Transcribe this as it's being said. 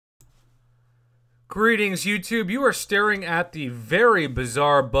Greetings, YouTube. You are staring at the very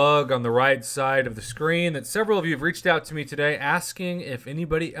bizarre bug on the right side of the screen that several of you have reached out to me today asking if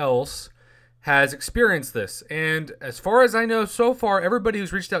anybody else has experienced this. And as far as I know, so far, everybody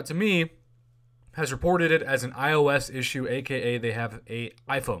who's reached out to me has reported it as an iOS issue, aka they have an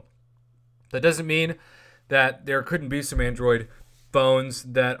iPhone. That doesn't mean that there couldn't be some Android phones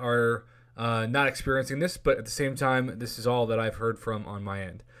that are not experiencing this, but at the same time, this is all that I've heard from on my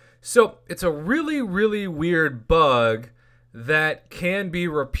end. So it's a really, really weird bug that can be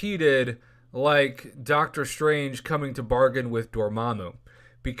repeated like Doctor Strange coming to bargain with Dormammu.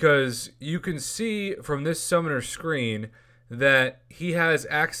 Because you can see from this summoner screen that he has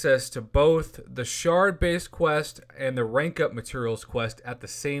access to both the shard-based quest and the rank-up materials quest at the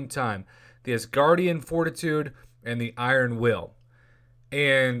same time. The Asgardian Fortitude and the Iron Will.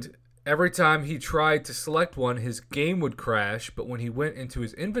 And every time he tried to select one, his game would crash, but when he went into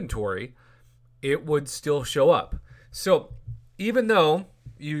his inventory, it would still show up. So even though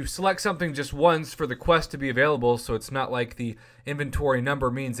you select something just once for the quest to be available, so it's not like the inventory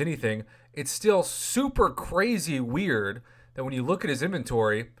number means anything, it's still super crazy weird that when you look at his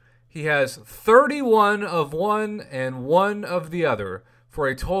inventory, he has 31 of one and 1 of the other for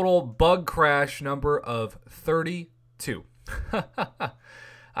a total bug crash number of 32.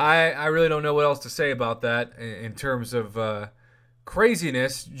 I really don't know what else to say about that in terms of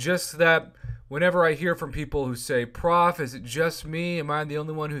craziness. Just that whenever I hear from people who say, Prof, is it just me? Am I the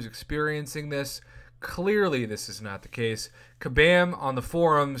only one who's experiencing this? Clearly, this is not the case. Kabam on the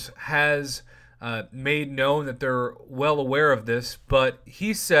forums has made known that they're well aware of this, but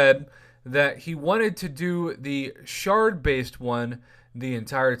he said that he wanted to do the shard-based one the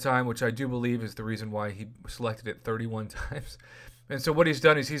entire time, which I do believe is the reason why he selected it 31 times. And so what he's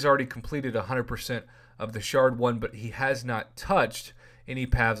done is he's already completed 100% of the shard one, but he has not touched any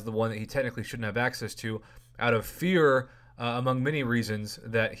paths of the one that he technically shouldn't have access to out of fear, among many reasons,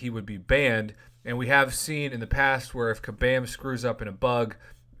 that he would be banned. And we have seen in the past where if Kabam screws up in a bug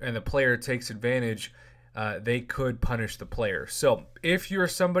and the player takes advantage, they could punish the player. So if you're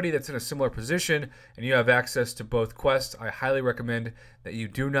somebody that's in a similar position and you have access to both quests, I highly recommend that you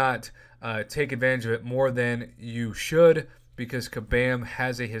do not take advantage of it more than you should, because Kabam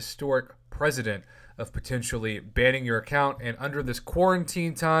has a historic precedent of potentially banning your account. And under this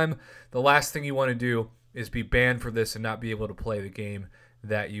quarantine time, the last thing you want to do is be banned for this and not be able to play the game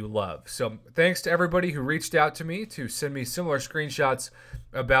that you love. So thanks to everybody who reached out to me to send me similar screenshots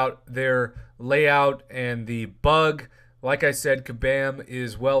about their layout and the bug. Like I said, Kabam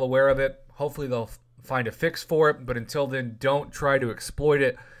is well aware of it. Hopefully they'll find a fix for it. But until then, don't try to exploit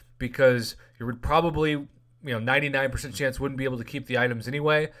it, because you would probably 99% chance wouldn't be able to keep the items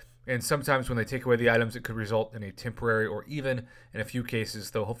anyway. And sometimes when they take away the items, it could result in a temporary or even, in a few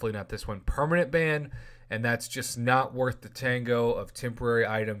cases, though hopefully not this one, permanent ban. And that's just not worth the tango of temporary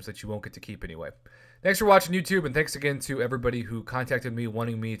items that you won't get to keep anyway. Thanks for watching, YouTube, and thanks again to everybody who contacted me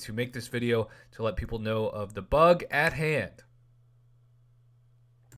wanting me to make this video to let people know of the bug at hand.